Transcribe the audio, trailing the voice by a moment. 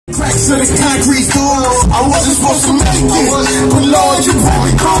Cracks of the concrete door, I wasn't supposed to make it, but Lord, you brought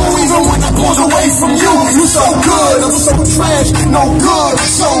me through. Even when I pulled away from you, you so good. I'm so trash, no good,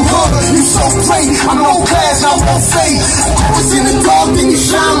 so good. You so great, I'm no class, I'm no faith. I was in the dark, then you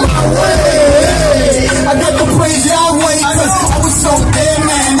shine my way. I got to praise Yahweh, cause I was so dead,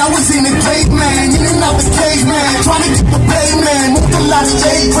 man. I was in the gate, man, in and out the cave, man. Trying to get the pay, man. Moved the last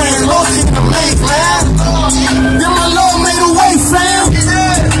J grand, lost in the make, man. Then my Lord made a way, fam.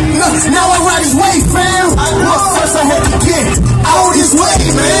 Now I ride his way, fam. Look, first I had to get out his way,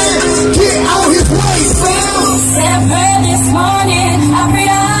 man. Get out his way, fam. Said a prayer this morning. I prayed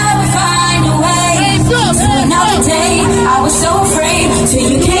I would find a way. Another day, I was so afraid till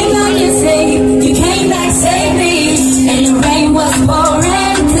you came back and saved. You came back, saved me, and the rain was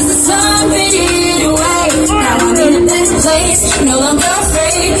pouring 'cause the sun faded away. Now I'm in a better place, no longer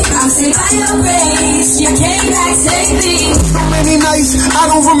afraid. I'm saved by your grace. You came back, saved me. So many nights, I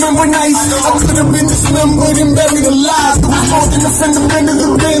don't remember nights. I could have been dismembered and buried alive. It was more than a fender bender the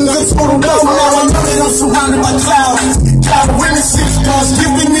bin. Let's total down. Now I know that I'm surrounded by clouds. Cloud witnesses, God's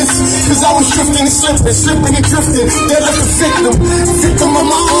giving this. 'Cause I was drifting and slipping and drifting. They're like a victim of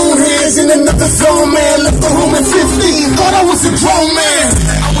my own hands. In another zone, man. Left the room at 15. Thought I was a grown man.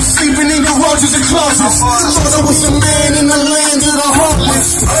 I was sleeping in garages and closets. Thought I was a man in the land of the heartless.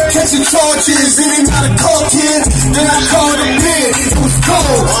 Catching charges, in and out of car kid. Then I called a pin. It was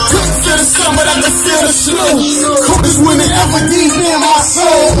cold. Couldn't feel the sun, but I could feel the snow. Cold as winter ever deep in my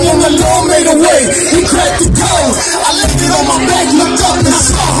soul. And the Lord made a way. He cracked the code. I left it on my back, looked up and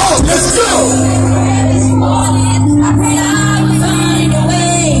saw her. Let's go. This morning, I prayed I would find a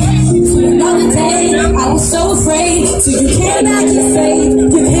way. For another day, I was so afraid till you came back and saved.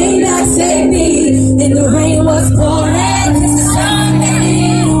 You came back, saved me, and the rain was pouring 'cause the sun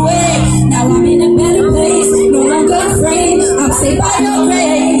faded away. Now I'm in a better place, no longer afraid. I'm saved by your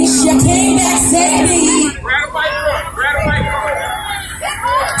grace. You came back, saved me.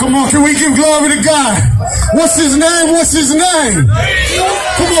 Come on, can we give glory to God? What's his name? What's his name?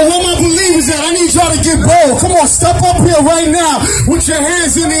 Come on, where my believers at? I need y'all to get bold. Come on, step up here right now with your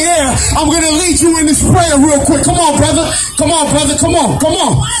hands in the air. I'm going to lead you in this prayer real quick. Come on, brother. Come on, brother. Come on. Come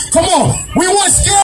on. Come on. We weren't scared.